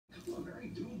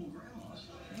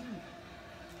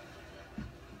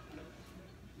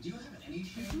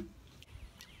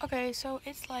Okay, so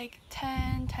it's like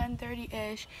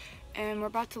 10:30-ish, and we're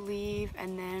about to leave,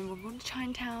 and then we're going to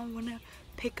Chinatown. We're gonna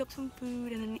pick up some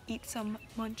food and then eat some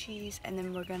munchies, and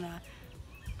then we're gonna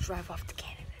drive off to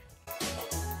Canada.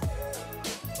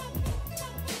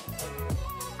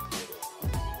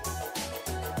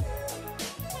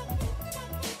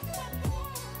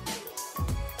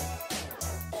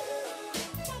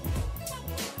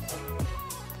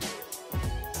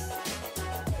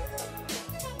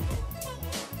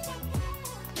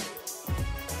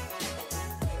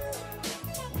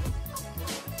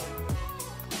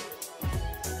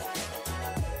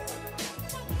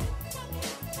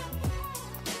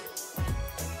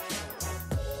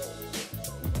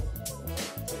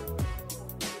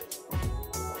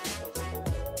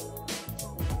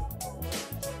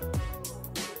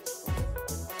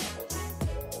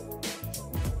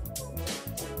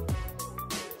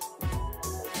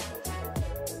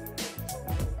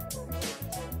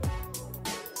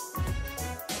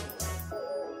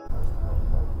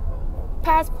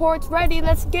 Passports ready,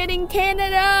 let's get in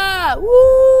Canada!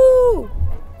 Woo!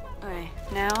 Okay,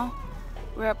 now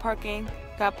we're at parking,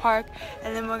 got park,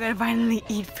 and then we're gonna finally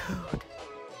eat food.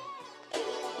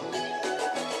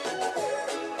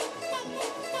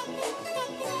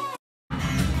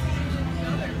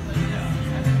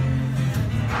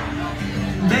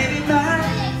 Baby, my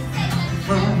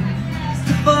phone,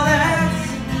 simple as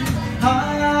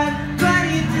hard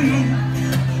 23.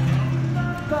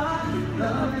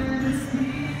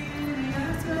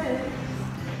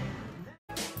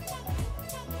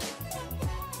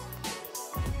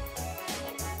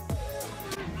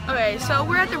 Okay, so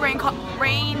we're at the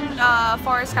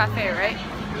Rainforest Cafe, right?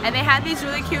 And they had these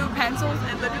really cute pencils,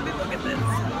 and literally look at this.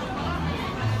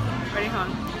 Ready, hon?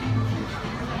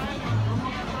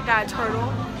 Got a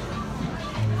turtle.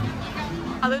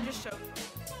 I'll just show.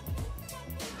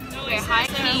 Okay, high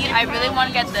key, I really want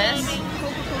to get this,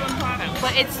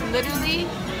 but it's literally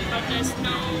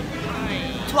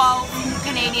 12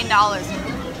 Canadian dollars. I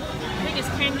think it's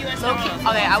 10 US dollars.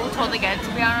 Okay, I would totally get it,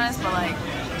 to be honest, but like,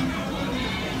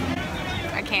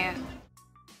 I can't.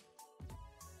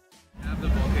 Have the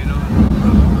volcano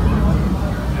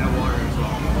and water as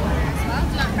well. Do you want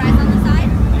fries on the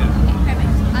side? Yeah. Okay,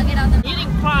 perfect. I'll get all the.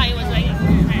 Eating fry was like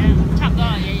差不多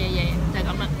啦，就係咁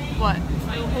啦。What? 我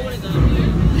要 hold 呢個。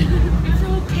It's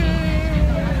okay.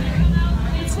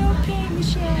 It's okay,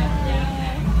 Michelle.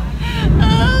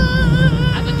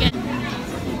 I would get.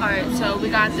 Alright, so we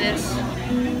got this.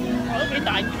 我都幾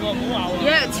大件喎，唔好話喎。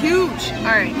Yeah, it's huge.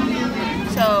 Alright,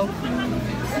 so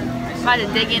I'm about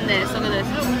to dig in this. Look at this.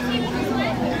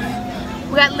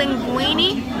 We got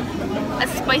linguine, a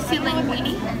spicy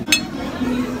linguine.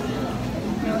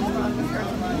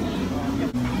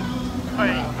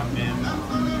 Alright.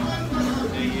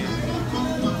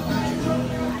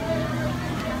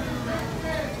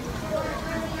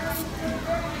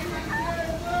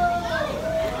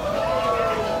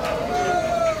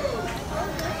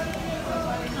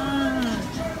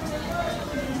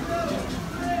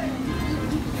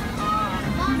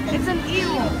 It's an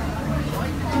eel.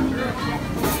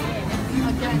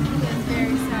 Again, he is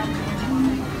very sad.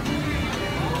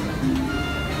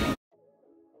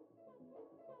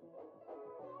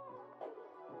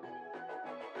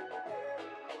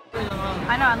 I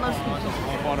know, I love sweet Jesus.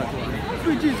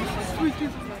 Sweet Jesus, sweet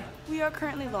Jesus. We are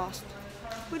currently lost.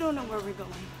 We don't know where we're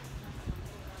going.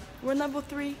 We're in level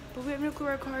 3, but we have no clue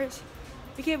where our car is.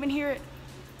 We can't even hear it.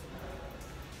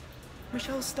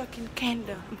 Michelle's stuck in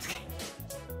Canada. I'm just kidding.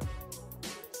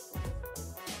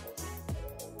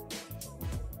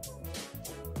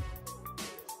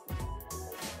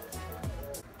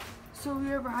 So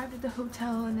we arrived at the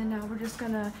hotel, and then now we're just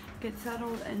gonna get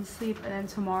settled and sleep, and then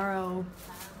tomorrow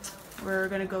we're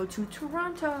gonna go to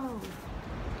Toronto.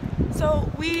 So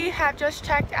we have just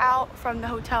checked out from the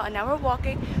hotel, and now we're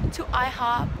walking to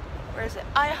IHOP. Where is it?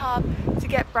 IHOP to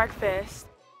get breakfast.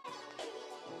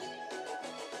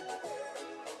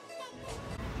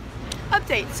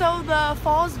 Update, so the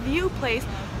Falls View place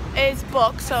is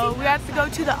booked, so we have to go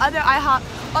to the other IHOP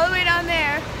all the way down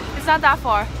there. It's not that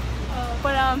far.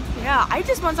 But yeah, I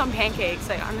just want some pancakes,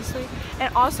 like honestly.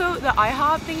 And also the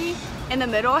IHOP thingy in the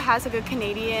middle has like a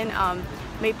Canadian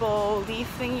maple leaf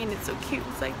thingy, and it's so cute.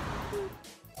 It's like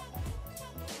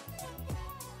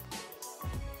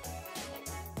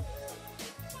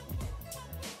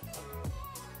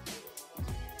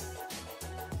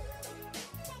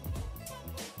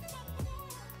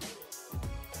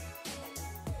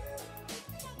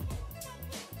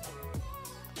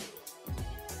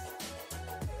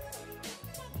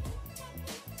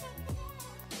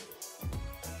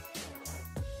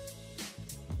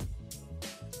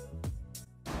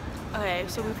Okay,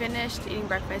 so we finished eating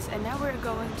breakfast and now we're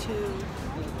going to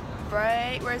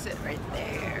where is it? Right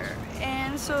there.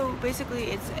 And so basically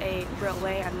it's a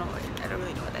railway. I don't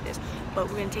really know what that is, but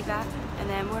we're gonna take that and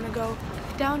then we're gonna go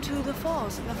down to the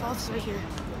falls. And the falls is right here.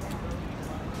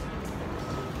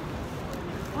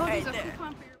 Oh, Right there's a there.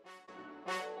 coupon for your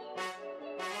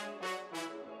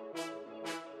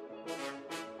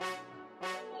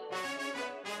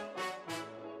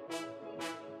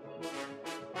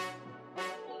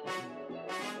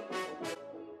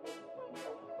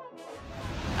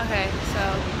Okay, so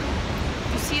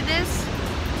you see this?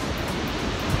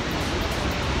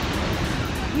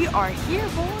 We are here,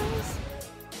 boys.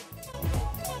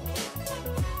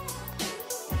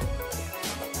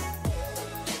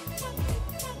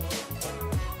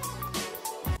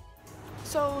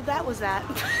 So that was that.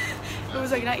 It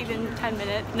was like not even 10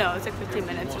 minutes. No, it's like 15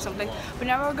 minutes or something. But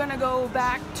now we're gonna go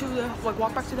back to the, like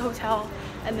walk back to the hotel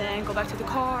and then go back to the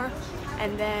car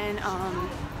and then,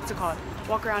 what's it called?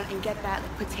 Walk around and get that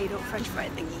like, potato french fry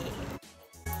thingy.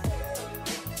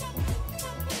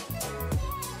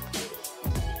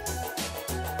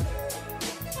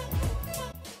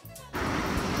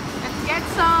 Let's get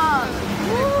some!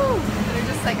 Woo! They're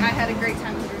just like, I had a great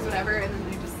time with yours, whatever, and then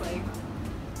they just like,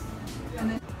 and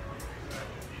then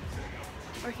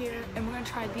We're here and we're gonna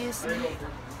try these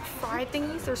fry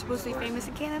thingies. They're supposed to be famous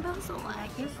in Canada, so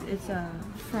like it's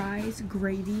fries,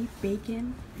 gravy,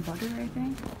 bacon, butter, I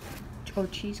think, or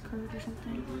cheese curd or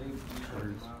something.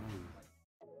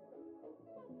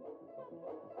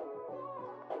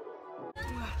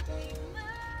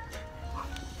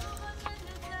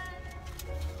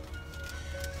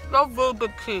 That's really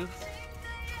big cheese.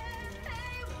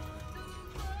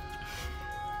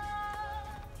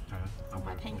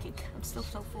 my pancake. I'm still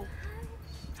so full.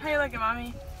 How you like it,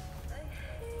 mommy?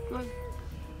 Good.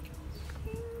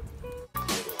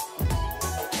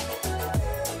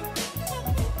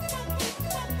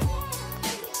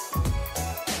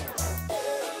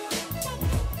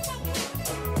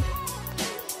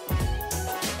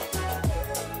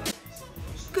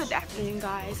 Good afternoon,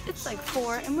 guys. It's like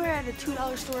 4 and we're at a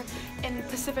 $2 store in the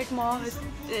Pacific Mall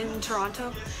in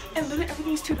Toronto, and literally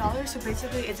everything's $2, so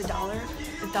basically it's a dollar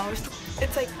store.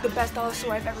 It's like the best dollar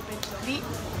store I've ever been to.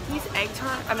 These egg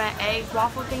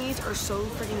waffle thingies are so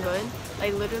freaking good.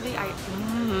 Like literally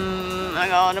oh my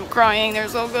god, I'm crying, they're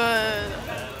so good.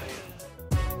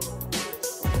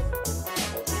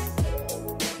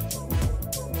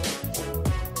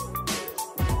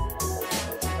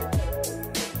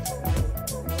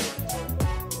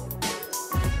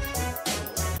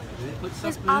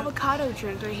 This avocado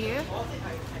drink right here. Oh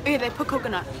yeah, they put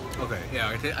coconut. Okay, yeah,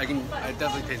 I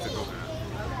definitely taste the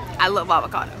coconut. I love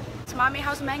avocado. So mommy,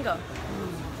 how's mango?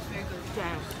 Very good.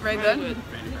 Very good?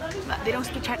 They don't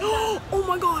speak Chinese. Oh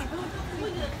my god.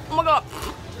 Oh my god.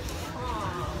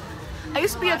 I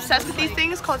used to be obsessed with these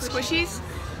things called squishies.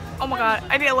 Oh my god,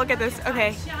 I need to look at this.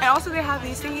 Okay. And also they have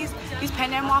these thingies, these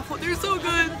Pandan waffle. They're so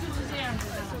good.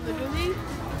 Literally,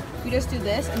 you just do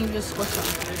this and you just squish them.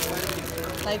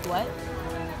 Like what?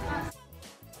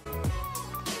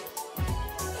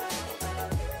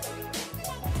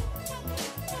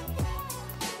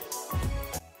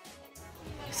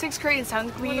 Sixth grade in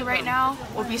 7th grade right now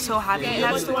will be so happy in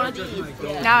that store.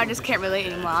 Now I just can't relate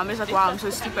anymore. I'm just like, wow, I'm so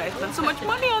stupid. I spent so much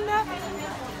money on that.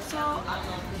 So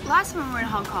last time we were in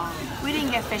Hong Kong, we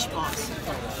didn't get fish balls.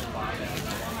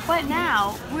 But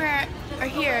now we're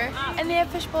here and they have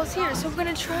fish balls here, so we're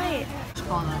gonna try it.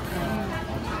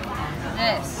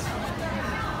 This.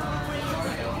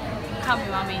 Tell me,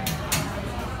 mommy.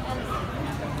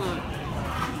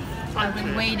 I've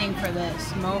been waiting for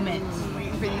this moment.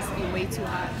 for these to be way too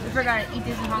hot. We forgot to eat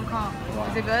this in Hong Kong.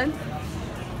 Is it good?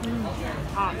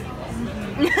 Hot.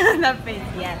 That face,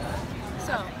 yes.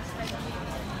 So.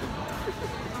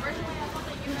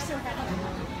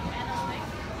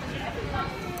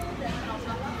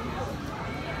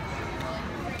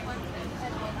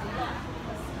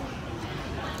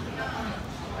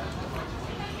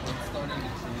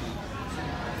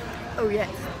 Oh yes.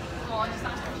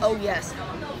 Oh yes.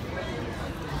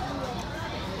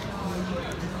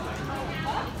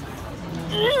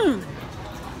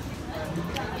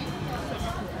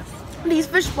 These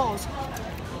fish balls.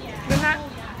 They're not.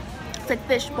 It's like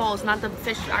fish balls, not the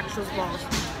fish actual balls.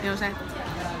 You know what I'm saying?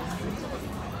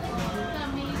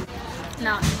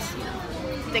 No, it's, you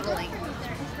know, tickling.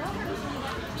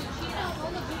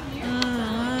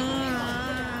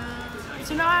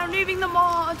 So now I'm leaving the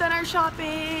mall, done our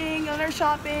shopping,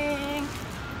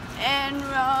 and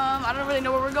I don't really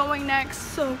know where we're going next,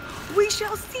 so we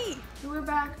shall see. So we're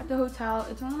back at the hotel.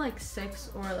 It's only like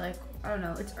 6 or like I don't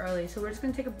know, it's early, so we're just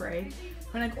gonna take a break.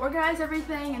 We're gonna like organize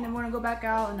everything, and then we're gonna go back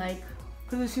out and like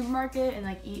go to the supermarket and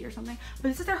like eat or something. But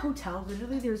this is our hotel.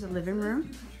 Literally, there's a living room.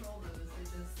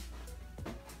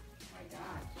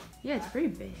 Yeah, it's pretty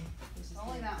big.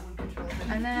 Only that one controls it.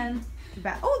 And then the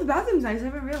bathroom's nice. I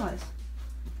haven't realized.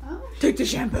 Oh, Take the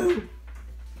shampoo.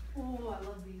 I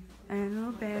love these. And a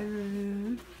little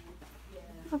bedroom.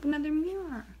 Open another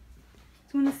mirror.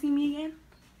 Do you want to see me again?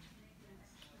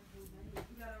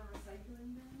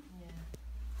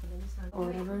 Or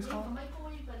whatever it's called.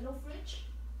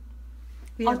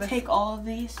 I'll take all of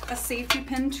these. A safety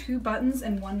pin, 2 buttons,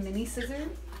 and 1 mini scissor.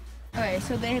 Okay,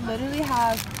 so they literally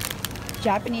have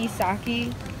Japanese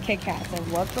sake Kit Kats. Like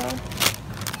what, bro?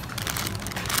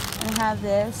 And I have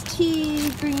this tea,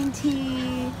 green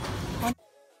tea.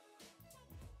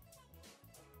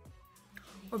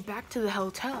 We're back to the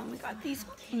hotel and we got these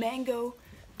mango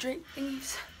drink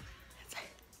thingies.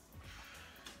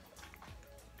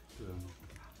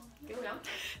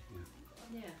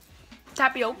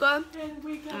 Tapioca and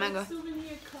mango.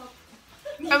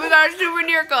 And we got a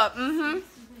souvenir cup.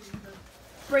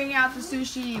 Bringing out the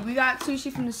sushi. We got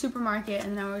sushi from the supermarket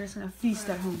and now we're just gonna feast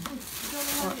at home.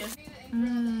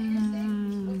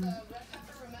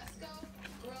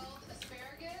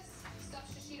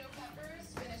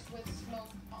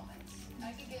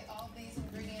 I could get all these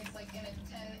ingredients like in a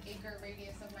 10-acre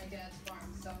radius of my dad's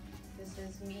farm. So this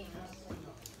is me.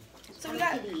 So we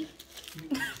got. I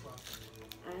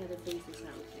had a face of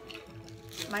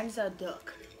something. Mine's a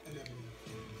duck.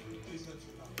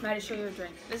 Maddie, show your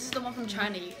drink. This is the one from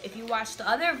China. If you watched the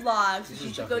other vlogs, which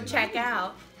you should go check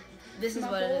out, this is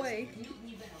what it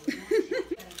is.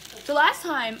 So last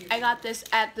time I got this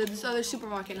at this other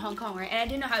supermarket in Hong Kong, right? And I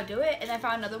didn't know how to do it, and I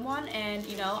found another one, and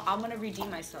you know, I'm gonna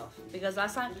redeem myself because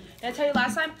last time, did I tell you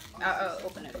last time? I'll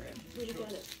open it for you. Where'd you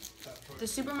get it? The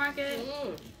supermarket.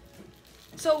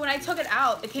 So when I took it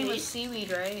out, it came with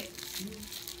seaweed, right?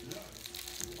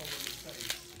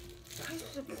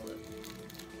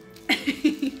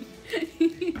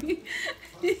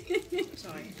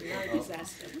 Sorry, you're a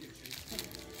disaster.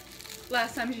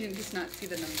 Last time she didn't just not see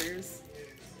the numbers.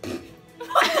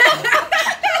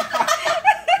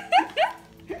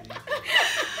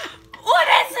 What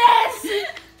is this?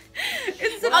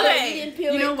 It's Okay.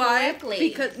 You know why?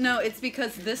 Because it's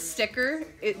because this sticker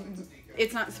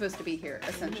it's not supposed to be here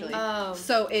essentially. Oh.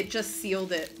 So it just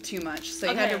sealed it too much. So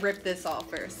you had to Okay. rip this off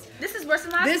first. This is worse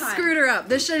than last This time. screwed her up.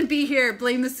 This shouldn't be here.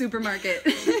 Blame the supermarket.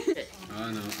 Oh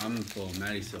no, I'm full.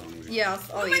 Maddie's still hungry. Yeah, I'll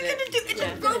What am I eat gonna it. do? It's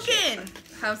just broken.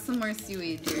 Have some more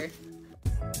seaweed here.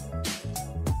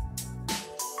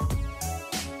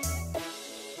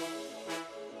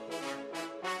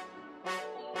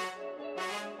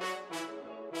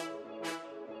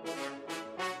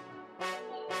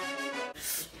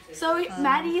 So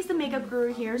Maddie is the makeup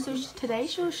guru here. So today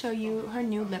she'll show you her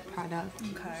new lip product.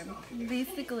 Okay.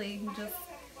 Basically, just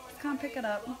kind of pick it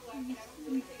up.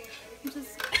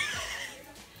 Just.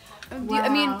 I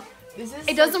mean,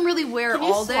 it doesn't really wear Can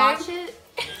you all day, swatch it?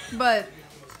 but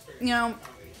you know,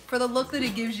 for the look that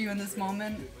it gives you in this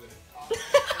moment,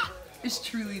 it's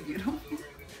truly beautiful.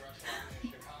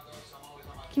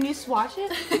 Can you swatch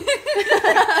it?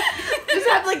 Just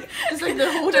have like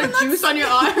the whole juice on your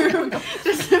arm.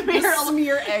 Just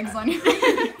Smear eggs on your.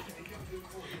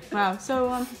 Wow.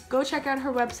 So go check out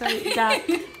her website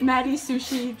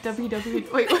MaddieSushi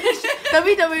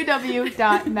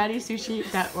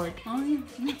www.maddiesushi.org.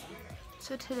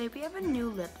 So today we have a new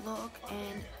lip look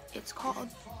and it's called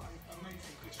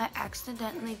I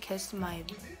Accidentally Kissed My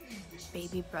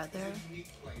Baby Brother.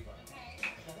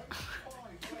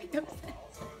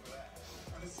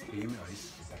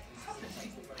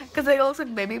 Because it looks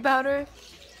like baby powder.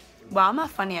 Wow, I'm not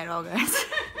funny at all, guys.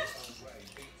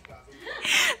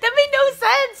 That made no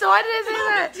sense. So why did I say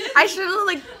that? I should have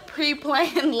like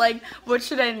pre-planned like what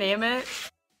should I name it?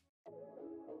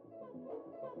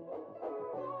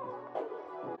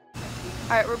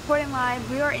 Alright, reporting live.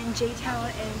 We are in J-Town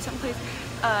in someplace.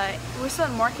 We're still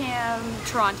in Markham,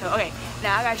 Toronto. Okay,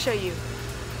 now I gotta show you.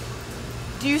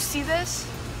 Do you see this?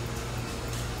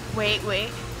 Wait.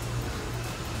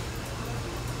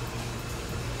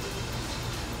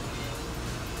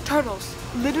 Turtles.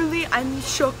 Literally, I'm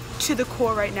shook to the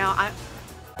core right now.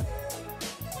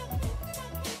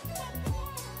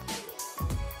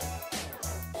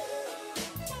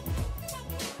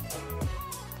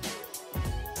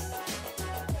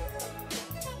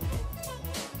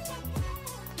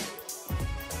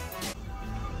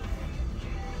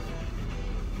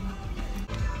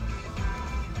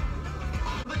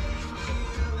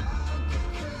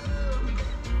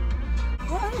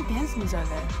 What other dance moves are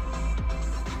there?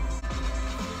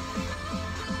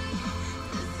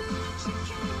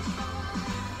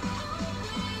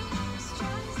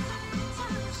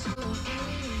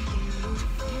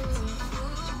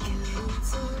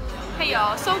 Okay,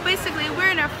 y'all. So basically,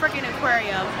 we're in a freaking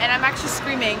aquarium, and I'm actually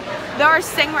screaming. There are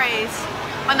stingrays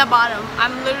on the bottom.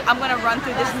 I'm gonna run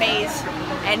through this maze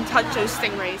and touch those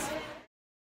stingrays.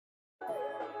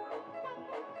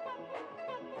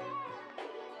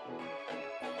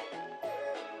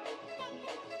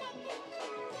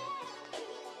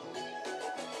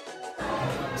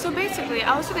 So basically,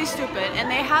 I was really stupid, and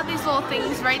they had these little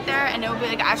things right there, and it would be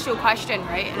like ask you a question,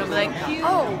 right? And it would be like,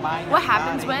 oh, what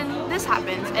happens when this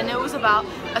happens? And it was about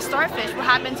a starfish. What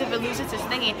happens if it loses its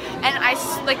thingy? And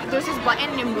there's this button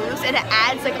and it moves, and it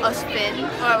adds like a spin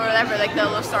or whatever, like the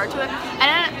little star to it. And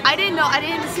then I didn't know, I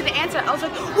didn't see the answer. I was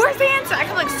like, where's the answer? I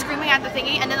kept like screaming at the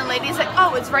thingy, and then the lady's like,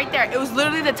 oh, it's right there. It was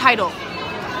literally the title,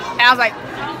 and I was like,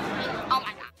 oh my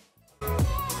god.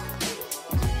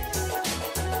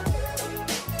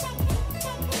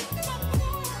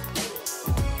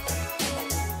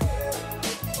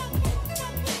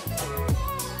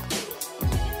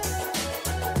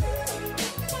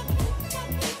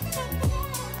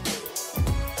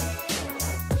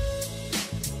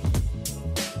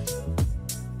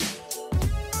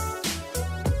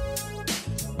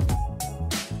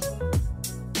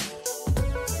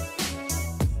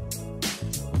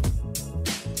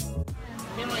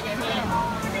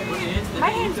 My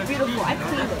hand's beautiful. I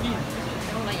cleaned it.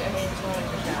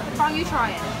 How are you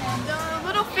trying? The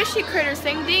little fishy critters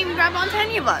thing didn't even grab onto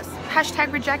any of us.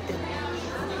 Hashtag rejected.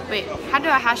 Wait, how do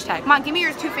I hashtag? Come on, give me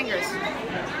your 2 fingers.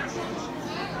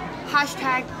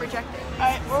 Hashtag rejected.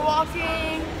 Alright, we're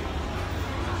walking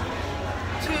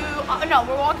to, no,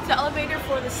 we're walking to the elevator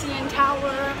for the CN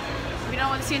Tower. If you know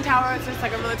what the CN Tower is, it's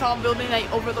like a really tall building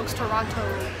that overlooks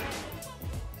Toronto.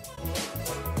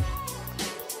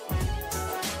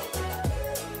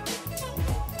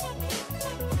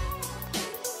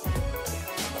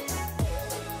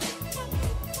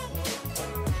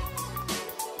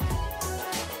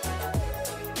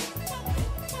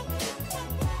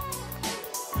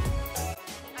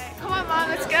 Mom,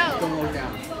 let's go. Don't look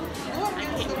down.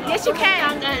 Yes, you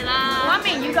can.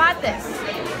 Mommy, you got this.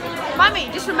 Mommy,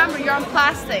 just remember you're on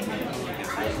plastic.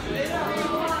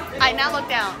 Alright, now look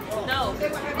down. No.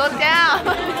 Look down.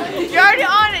 You're already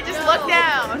on it. Just look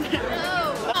down.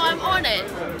 No, I'm on it,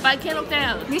 but I can't look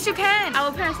down. Yes, you can. I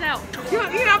will pass out.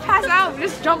 You're not pass out.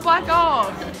 Just jump back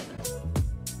off.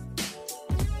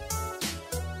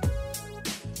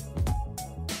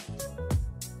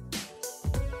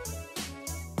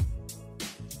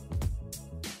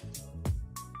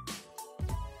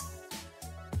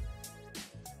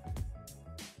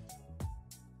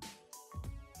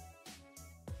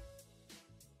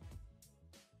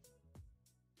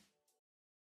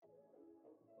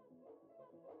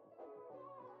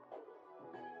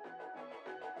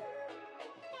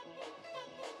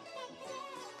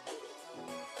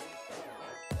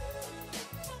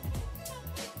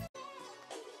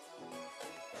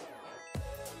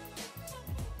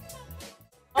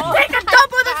 Take a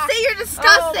dump of the sea, you're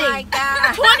disgusting! Oh my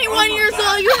god. 21 years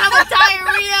old, you have a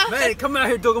diarrhea! Man, come out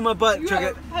here, dog on my butt. Check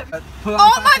it.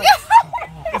 Oh my god!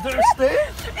 Is there a stick?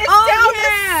 It's down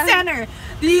the center.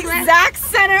 The exact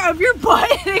center of your butt.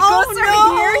 It goes from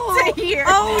here to here.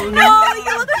 Oh no,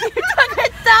 you look like you took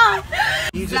it down.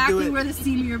 You just Exactly do it. where the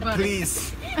seam of your butt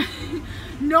is. Please.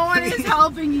 No one is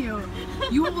helping you.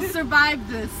 You will survive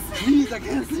this. Please, I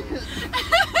can't see it.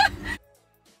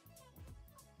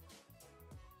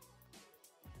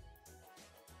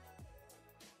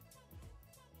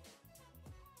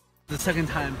 The second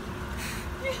time.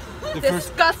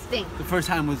 Disgusting. The first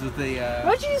time was with the.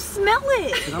 Why'd you smell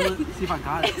it? I'm gonna see if I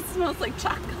got it. It smells like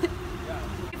chocolate.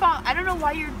 I don't know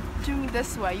why you're doing it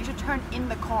this way. You should turn in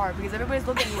the car because everybody's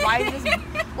looking at you.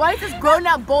 Why is this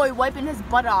grown-up boy wiping his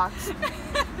buttocks?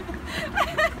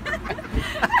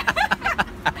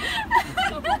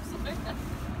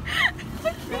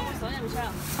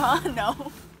 Huh?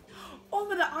 No. Oh,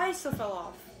 but the eye still fell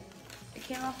off. It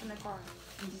came off in the car.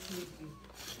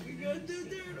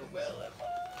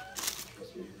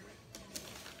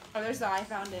 Oh, there's the eye.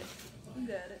 Found it. You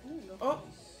got it. Oh,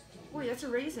 wait, that's a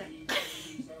raisin.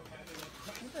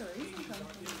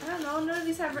 I don't know. None of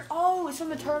these have. Oh, it's from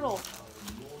the turtle.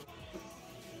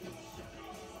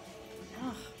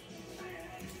 Ugh.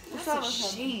 That's a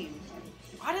shame.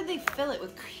 Why did they fill it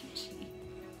with cream cheese?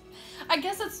 I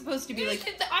guess that's supposed to be like.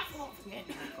 Hit the apple.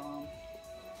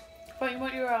 But you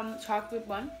want your chocolate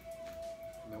bun?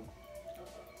 Nope.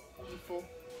 You fool.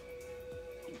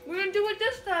 We're gonna do it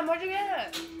this time. What'd you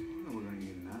get? No, we're gonna eat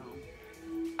it now.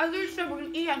 I literally said we're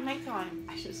gonna eat at nighttime.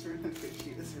 I just remembered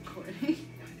she was recording.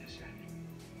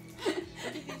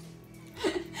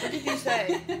 What did you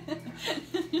say?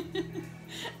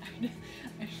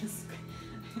 I just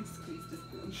squeezed a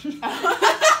spoon.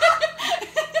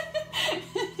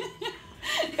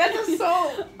 That's a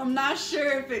soul. I'm not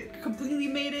sure if it completely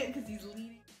made it because he's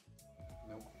leaning.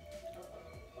 Nope.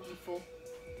 Full.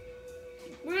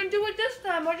 We're gonna do it this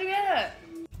time. Where'd you get it?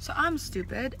 So I'm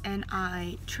stupid and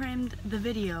I trimmed the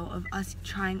video of us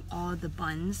trying all the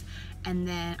buns, and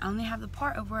then I only have the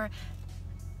part of where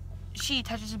she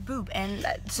touches her boob, and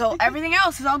so everything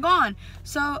else is all gone.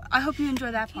 So I hope you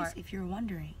enjoy that part. If you're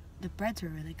wondering, the breads were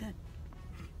really good.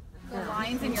 The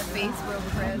lines in your face were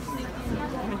bread.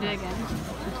 I'm gonna do it again.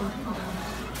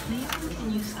 Please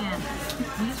continue scanning.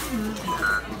 Please remove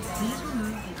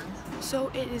the So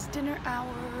it is dinner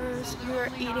hours. We're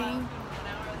eating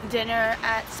dinner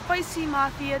at Spicy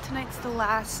Mafia. Tonight's the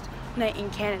last night in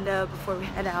Canada before we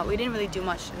head out. We didn't really do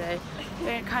much today. We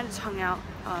kind of just hung out.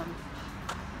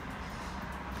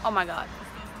 Oh my god.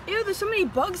 Ew, there's so many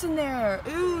bugs in there.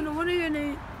 Ew, no wonder you're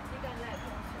gonna...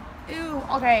 Ew,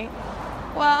 okay.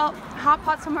 Well, hot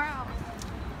pot somewhere else.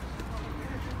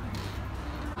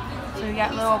 So we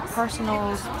got little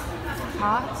personal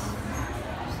pots.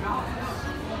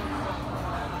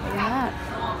 Look at that.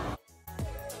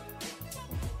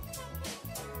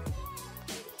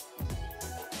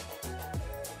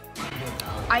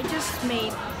 I just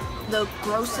made the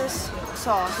grossest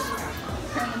sauce.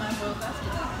 It's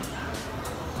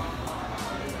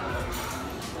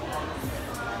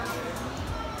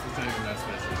not even that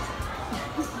spicy.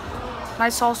 My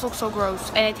sauce looks so gross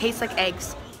and it tastes like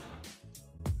eggs.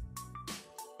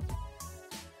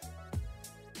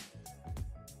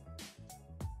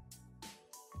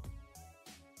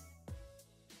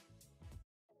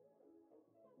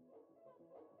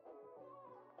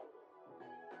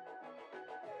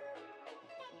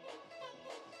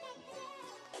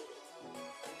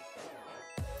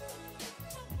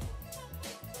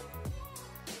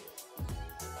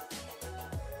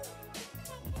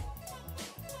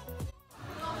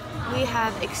 We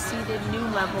have exceeded new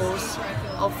levels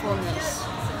of fullness.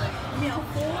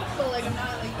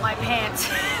 My pants.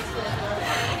 I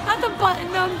have to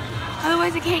button them,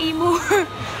 otherwise I can't eat more.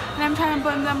 And I'm trying to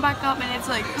button them back up and it's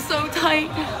like so tight.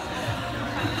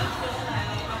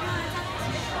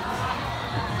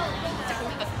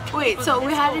 Wait, so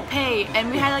we had to pay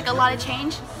and we had like a lot of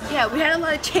change? Yeah, we had a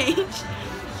lot of change.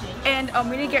 And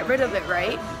we didn't get rid of it,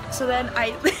 right? So then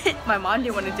my mom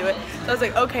didn't want to do it. So I was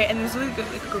like, okay, and there's really good,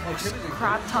 like, a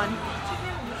crap ton.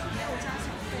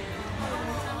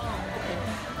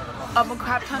 A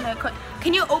crap ton of,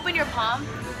 can you open your palm?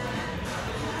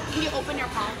 Can you open your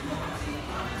palm?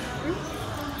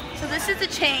 So this is the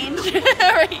change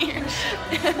right here.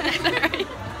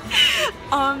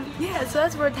 Yeah, so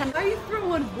that's where 10. Why are you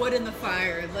throwing wood in the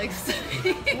fire? Like,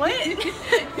 What?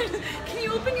 Can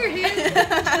you open your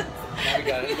hand? Now we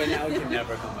got it, but now we can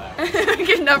never come back. We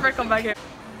can never come back here.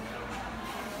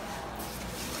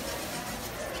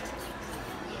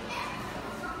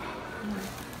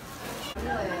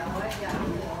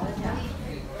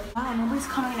 Wow, nobody's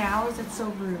coming to ours. That's so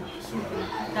rude.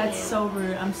 That's so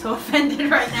rude. I'm so offended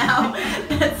right now.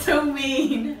 That's so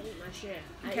mean.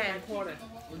 Okay.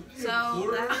 So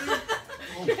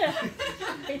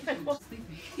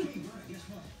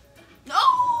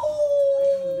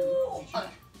no!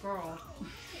 Girl.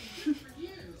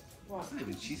 It's not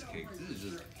even cheesecake. This is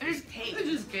just. It is cake. It's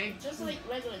just cake. Just like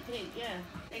regular cake, yeah.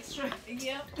 Extra.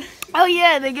 Yep. Oh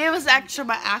yeah, they gave us extra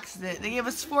by accident. They gave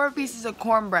us 4 pieces of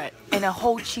cornbread and a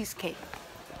whole cheesecake.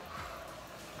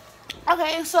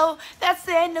 Okay, so that's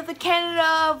the end of the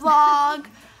Canada vlog.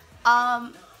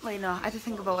 Wait, no, I have to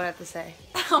think about what I have to say.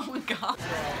 Oh my god.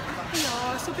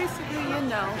 Hello, so basically, you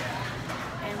know,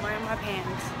 I'm wearing my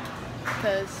pants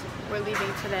because we're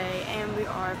leaving today and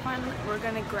we're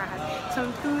gonna grab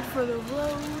some food for the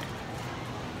road.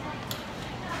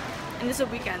 And this is a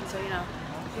weekend, so you know,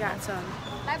 we got some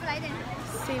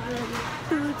savory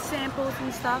food samples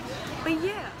and stuff. But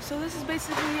yeah, so this is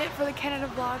basically it for the Canada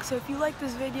vlog. So if you like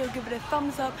this video, give it a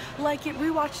thumbs up, like it,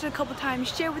 rewatch it a couple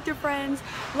times, share with your friends,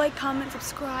 like, comment,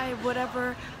 subscribe,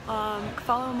 whatever.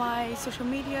 Follow my social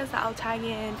medias that I'll tag in,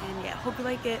 and yeah, hope you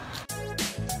like it.